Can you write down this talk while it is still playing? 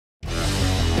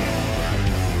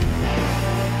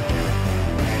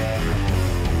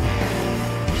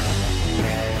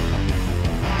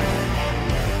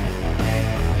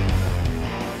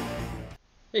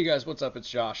Hey guys, what's up? It's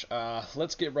Josh.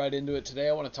 Let's get right into it today.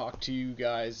 I want to talk to you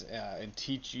guys and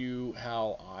teach you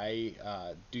how I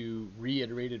do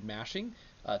reiterated mashing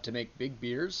to make big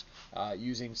beers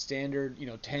using standard,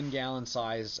 10-gallon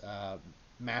size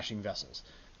mashing vessels.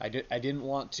 I didn't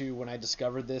want to, when I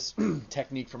discovered this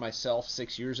technique for myself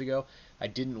 6 years ago, I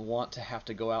didn't want to have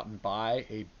to go out and buy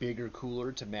a bigger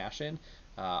cooler to mash in.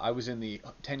 I was in the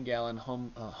 10-gallon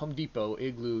Home Depot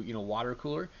Igloo, water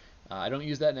cooler. I don't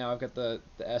use that now. I've got the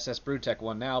SS BrewTech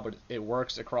one now, but it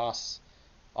works across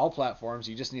all platforms.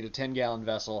 You just need a 10-gallon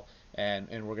vessel, and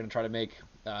we're going to try to make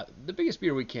the biggest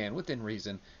beer we can within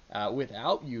reason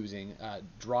without using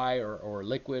dry or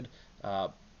liquid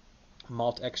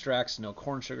malt extracts, no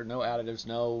corn sugar, no additives,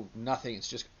 no nothing. It's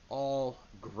just all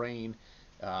grain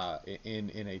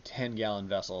in a 10-gallon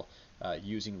vessel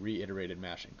using reiterated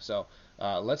mashing. So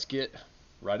let's get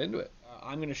right into it.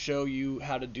 I'm going to show you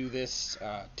how to do this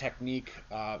technique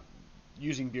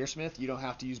using Beersmith. You don't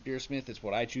have to use Beersmith. It's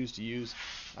what I choose to use.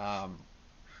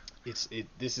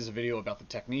 This is a video about the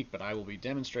technique, but I will be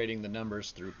demonstrating the numbers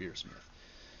through Beersmith.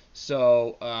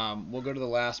 So we'll go to the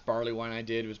last barley wine I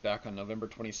did. It was back on November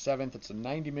 27th. It's a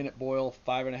 90-minute boil,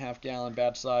 5.5 gallon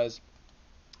batch size.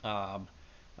 And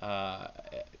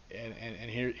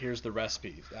here's the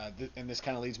recipe. And this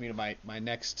kind of leads me to my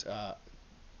next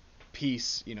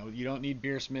piece. You don't need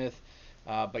Beersmith,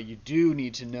 but you do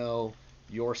need to know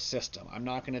your system. I'm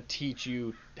not going to teach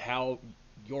you how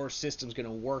your system's going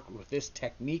to work with this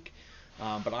technique,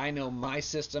 but I know my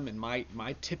system and my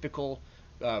typical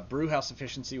brew house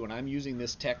efficiency when I'm using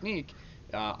this technique.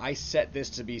 I set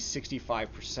this to be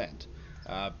 65%.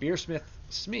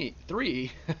 Beersmith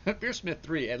 3, Beersmith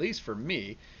 3, at least for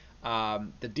me,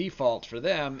 the default for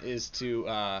them is to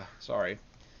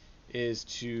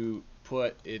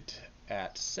put it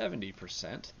at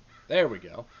 70%. There we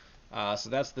go. So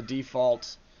that's the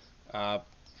default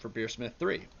for Beersmith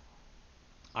 3.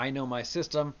 I know my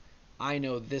system. I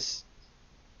know this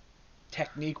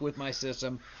technique with my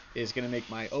system is going to make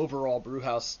my overall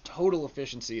brewhouse total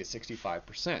efficiency at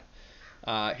 65%.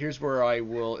 Here's where I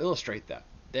will illustrate that.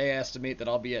 They estimate that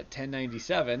I'll be at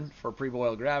 1097 for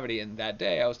pre-boil gravity, and that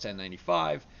day I was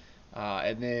 1095.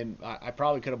 And then I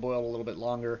probably could have boiled a little bit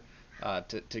longer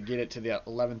to get it to the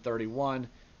 1131,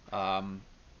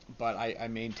 but I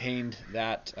maintained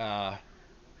that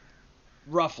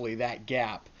roughly that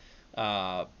gap.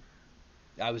 I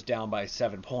was down by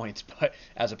 7 points, but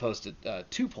as opposed to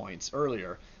 2 points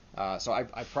earlier. So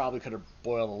I probably could have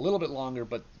boiled a little bit longer,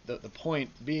 but the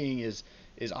point being is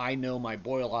I know my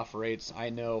boil off rates. I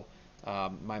know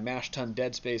my mash tun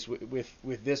dead space.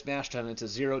 With this mash tun, it's a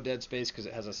 0 dead space because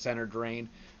it has a center drain.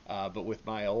 But with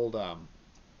my old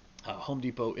Home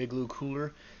Depot Igloo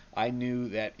cooler, I knew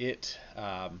that it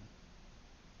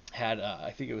had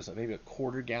I think it was maybe a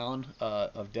quarter gallon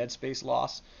of dead space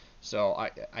loss. So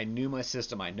I knew my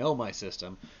system. I know my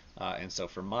system. And so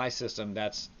for my system,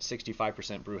 that's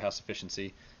 65% brew house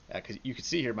efficiency. Because you can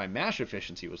see here my mash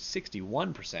efficiency was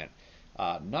 61%.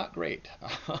 Not great.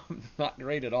 Not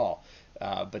great at all.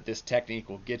 But this technique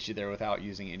will get you there without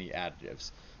using any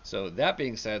additives. So that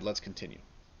being said, let's continue.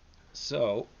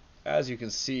 So as you can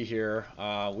see here,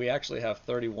 we actually have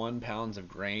 31 pounds of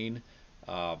grain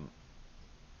for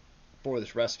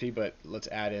this recipe, but let's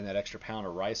add in that extra pound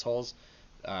of rice hulls.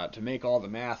 To make all the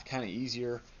math kind of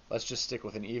easier, let's just stick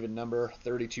with an even number,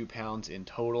 32 pounds in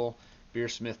total.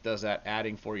 Beersmith does that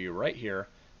adding for you right here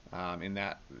in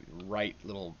that right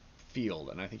little field,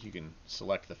 and I think you can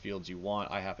select the fields you want.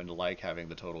 I happen to like having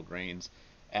the total grains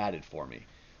added for me.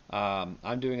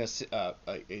 I'm doing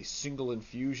a single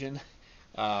infusion.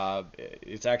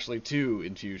 It's actually 2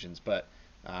 infusions, but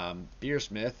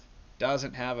Beersmith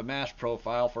doesn't have a mash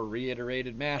profile for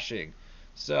reiterated mashing.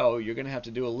 So you're going to have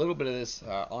to do a little bit of this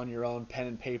on your own, pen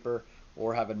and paper,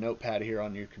 or have a notepad here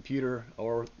on your computer,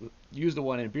 or use the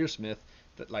one in Beersmith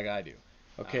like I do.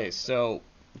 Okay, so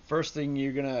first thing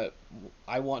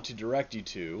I want to direct you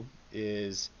to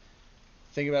is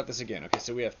think about this again. Okay,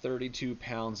 so we have 32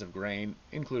 pounds of grain,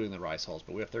 including the rice hulls,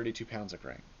 but we have 32 pounds of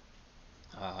grain.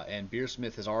 And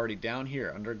Beersmith is already down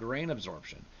here under grain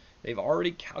absorption. They've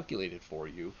already calculated for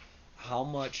you how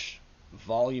much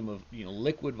volume of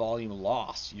liquid volume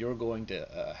loss you're going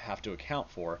to have to account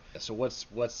for. So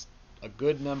what's a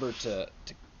good number to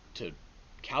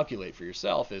calculate for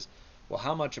yourself is, well,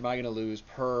 how much am I going to lose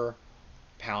per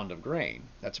pound of grain?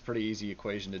 That's a pretty easy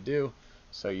equation to do.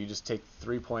 So you just take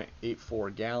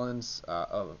 3.84 gallons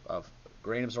of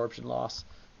grain absorption loss,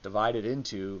 divide it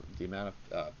into the amount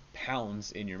of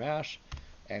pounds in your mash,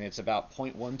 and it's about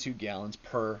 0.12 gallons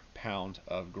per pound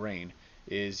of grain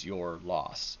is your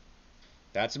loss.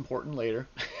 That's important later,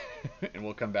 and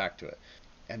we'll come back to it.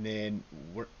 And then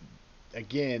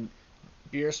again,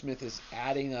 Beersmith is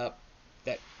adding up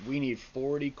that we need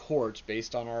 40 quarts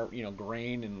based on our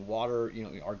grain and water,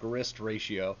 our grist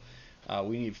ratio.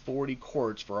 We need 40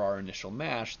 quarts for our initial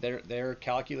mash. They're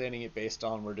calculating it based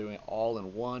on we're doing it all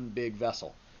in one big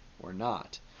vessel. We're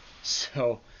not.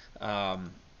 So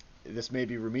this may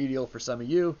be remedial for some of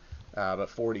you, but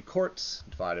 40 quarts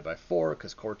divided by 4,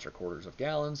 because quarts are quarters of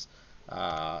gallons.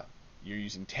 You're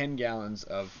using 10 gallons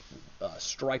of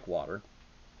strike water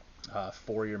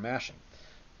for your mashing.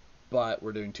 But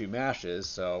we're doing 2 mashes,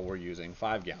 so we're using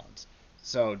 5 gallons.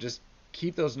 So just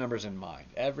keep those numbers in mind.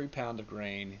 Every pound of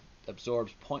grain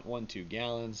absorbs 0.12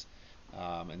 gallons,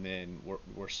 and then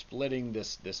we're splitting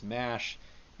this mash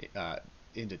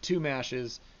into 2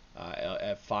 mashes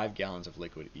at 5 gallons of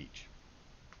liquid each.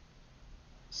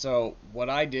 So what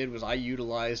I did was I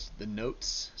utilized the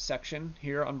notes section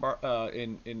here on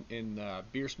in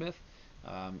Beersmith.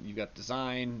 You've got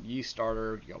design, yeast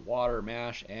starter, you got water,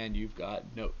 mash, and you've got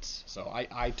notes. So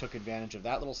I took advantage of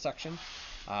that little section,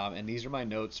 and these are my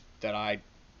notes that I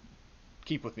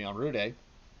keep with me on brew day.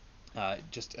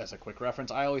 Just as a quick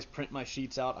reference, I always print my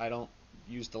sheets out. I don't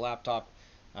use the laptop.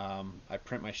 I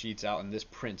print my sheets out, and this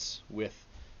prints with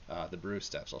the brew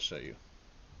steps. I'll show you.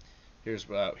 Here's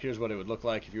what it would look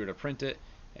like if you were to print it,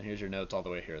 and here's your notes all the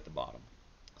way here at the bottom.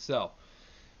 So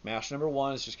mash number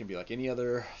 1 is just going to be like any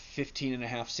other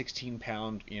 15.5, 16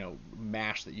 pound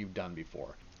mash that you've done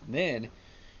before. And then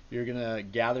you're going to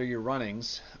gather your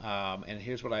runnings, and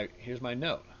here's my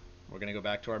note. We're going to go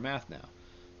back to our math now.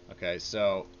 Okay,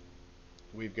 so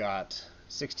we've got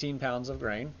 16 pounds of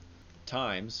grain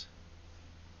times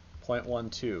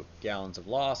 0.12 gallons of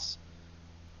loss,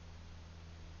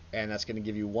 and that's going to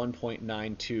give you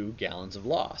 1.92 gallons of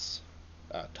loss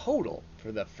total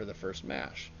for the first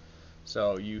mash.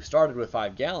 So you started with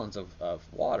 5 gallons of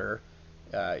water.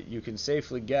 You can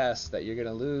safely guess that you're going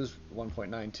to lose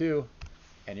 1.92,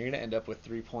 and you're going to end up with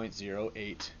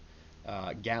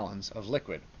 3.08 gallons of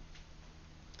liquid.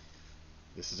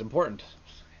 This is important.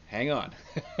 Hang on.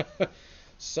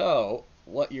 So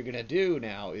what you're going to do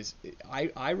now is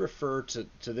I refer to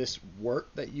this wort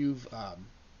that you've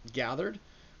gathered.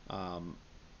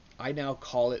 I now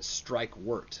call it strike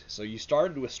wort. So you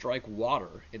started with strike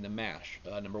water in the mash,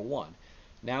 number 1.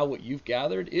 Now what you've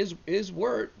gathered is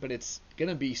wort, but it's going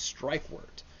to be strike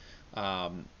wort.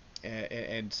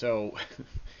 And so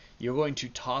you're going to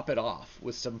top it off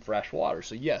with some fresh water.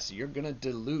 So yes, you're going to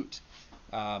dilute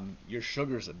your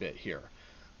sugars a bit here,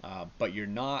 but you're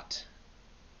not.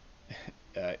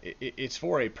 It's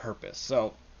for a purpose.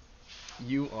 So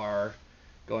you are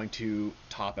going to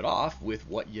top it off with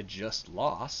what you just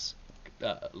lost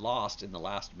in the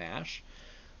last mash.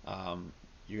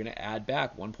 You're going to add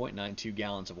back 1.92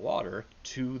 gallons of water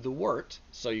to the wort,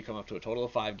 so you come up to a total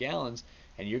of 5 gallons,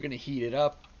 and you're going to heat it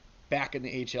up back in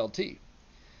the HLT.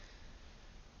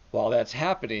 While that's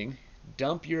happening,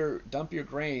 dump your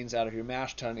grains out of your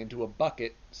mash tun into a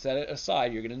bucket, set it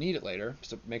aside. You're going to need it later,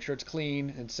 so make sure it's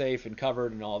clean and safe and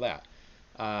covered and all that.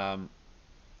 And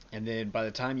then by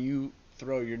the time you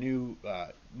throw your new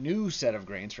set of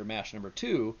grains for mash number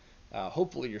 2,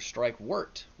 hopefully your strike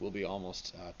wort will be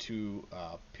almost to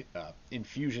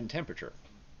infusion temperature.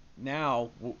 Now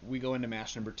we go into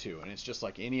mash number 2, and it's just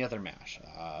like any other mash.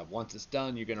 Once it's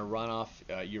done, you're going to run off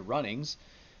your runnings,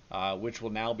 which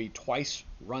will now be twice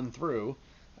run through,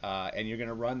 and you're going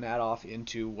to run that off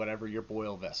into whatever your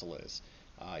boil vessel is.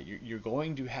 You're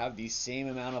going to have the same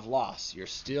amount of loss. You're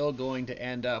still going to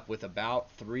end up with about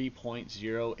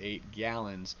 3.08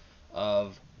 gallons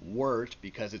of wort,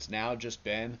 because it's now just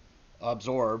been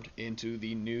absorbed into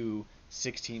the new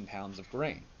 16 pounds of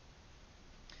grain.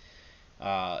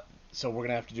 So we're going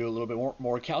to have to do a little bit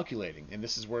more calculating, and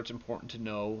this is where it's important to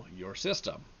know your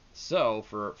system. So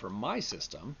for my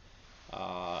system,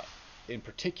 in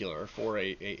particular, for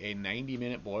a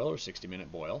 90-minute boil or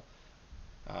 60-minute boil,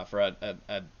 for a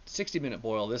 60-minute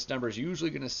boil, this number is usually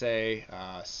going to say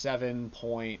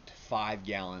 7.5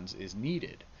 gallons is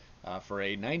needed. For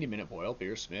a 90-minute boil,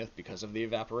 Beersmith, because of the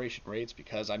evaporation rates,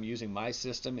 because I'm using my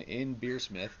system in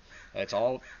Beersmith, it's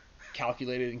all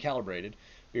calculated and calibrated.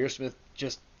 Beersmith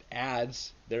just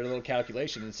adds their little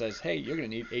calculation and says, hey, you're going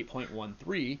to need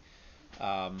 8.13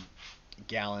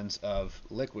 gallons of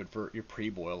liquid for your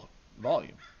pre-boil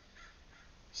volume.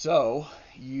 So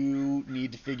you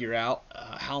need to figure out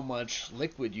how much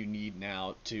liquid you need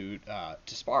now to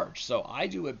sparge. So I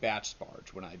do a batch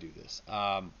sparge when I do this,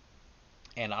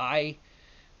 and I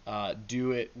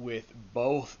do it with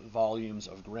both volumes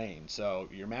of grain. So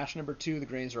your mash number 2, the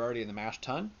grains are already in the mash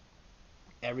tun.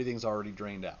 Everything's already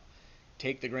drained out.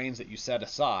 Take the grains that you set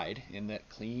aside in that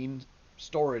clean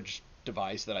storage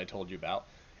device that I told you about,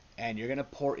 and you're going to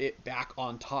pour it back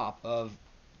on top of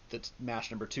the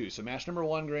mash number 2. So mash number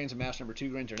 1 grains and mash number 2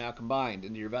 grains are now combined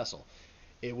into your vessel.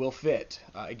 It will fit.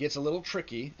 It gets a little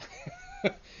tricky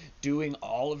doing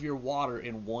all of your water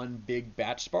in one big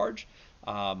batch sparge.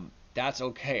 That's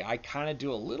okay. I kind of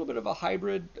do a little bit of a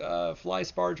hybrid fly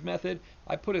sparge method.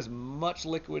 I put as much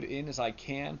liquid in as I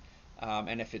can,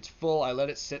 and if it's full, I let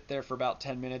it sit there for about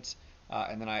 10 minutes,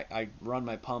 and then I run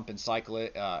my pump and cycle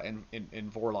it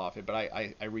and Vorloff it, but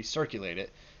I recirculate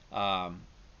it.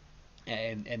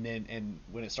 And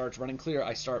when it starts running clear,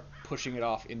 I start pushing it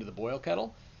off into the boil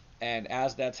kettle. And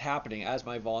as that's happening, as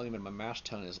my volume and my mash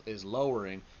tun is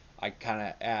lowering, I kind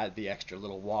of add the extra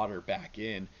little water back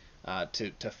in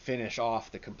to finish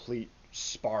off the complete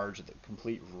sparge, the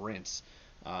complete rinse.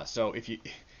 So if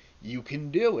you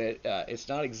can do it, it's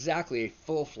not exactly a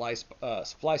full fly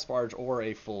sparge or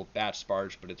a full batch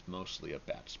sparge, but it's mostly a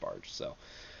batch sparge. So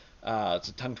it's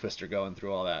a tongue twister going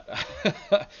through all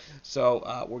that.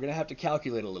 So we're gonna have to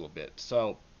calculate a little bit.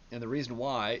 So, and the reason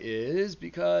why is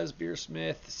because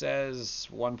Beersmith says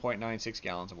 1.96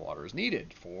 gallons of water is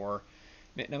needed for.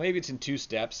 Now maybe it's in 2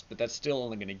 steps, but that's still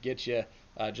only going to get you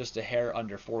just a hair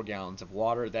under 4 gallons of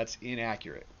water. That's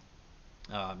inaccurate.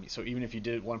 So even if you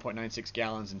did 1.96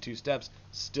 gallons in 2 steps,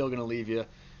 still going to leave you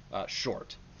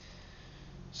short.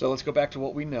 So let's go back to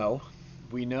what we know.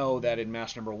 We know that in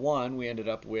mash number 1, we ended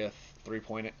up with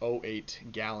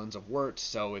 3.08 gallons of wort,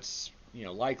 so it's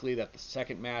likely that the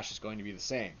second mash is going to be the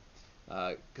same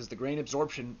because the grain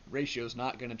absorption ratio is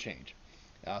not going to change.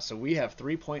 So we have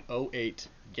 3.08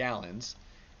 gallons,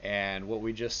 and what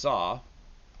we just saw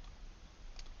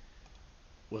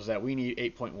was that we need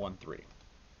 8.13.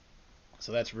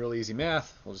 So that's real easy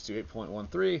math. We'll just do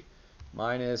 8.13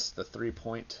 minus the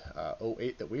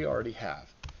 3.08 that we already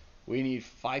have. We need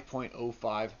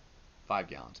 5.05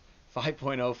 gallons.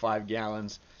 5.05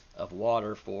 gallons of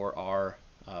water for our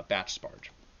batch sparge.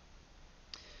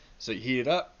 So you heat it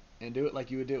up and do it like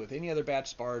you would do it with any other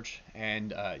batch sparge,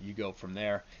 and you go from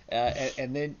there.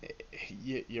 And then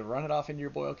you run it off into your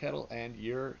boil kettle, and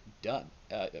you're done.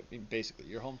 Basically,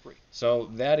 you're home free. So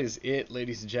that is it,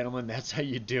 ladies and gentlemen. That's how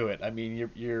you do it. I mean,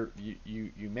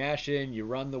 you mash in, you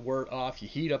run the wort off, you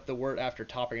heat up the wort after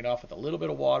topping it off with a little bit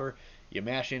of water. You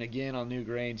mash in again on new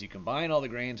grains. You combine all the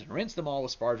grains and rinse them all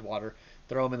with sparge water.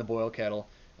 Throw them in the boil kettle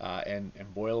and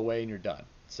boil away, and you're done.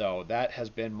 So that has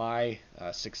been my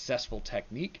successful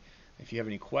technique. If you have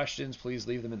any questions, please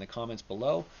leave them in the comments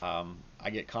below. I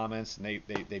get comments, and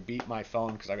they beat my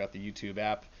phone because I got the YouTube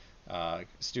app,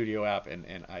 Studio app,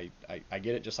 and I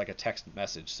get it just like a text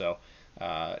message. So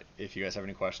if you guys have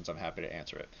any questions, I'm happy to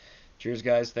answer it. Cheers,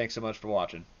 guys. Thanks so much for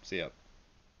watching. See ya.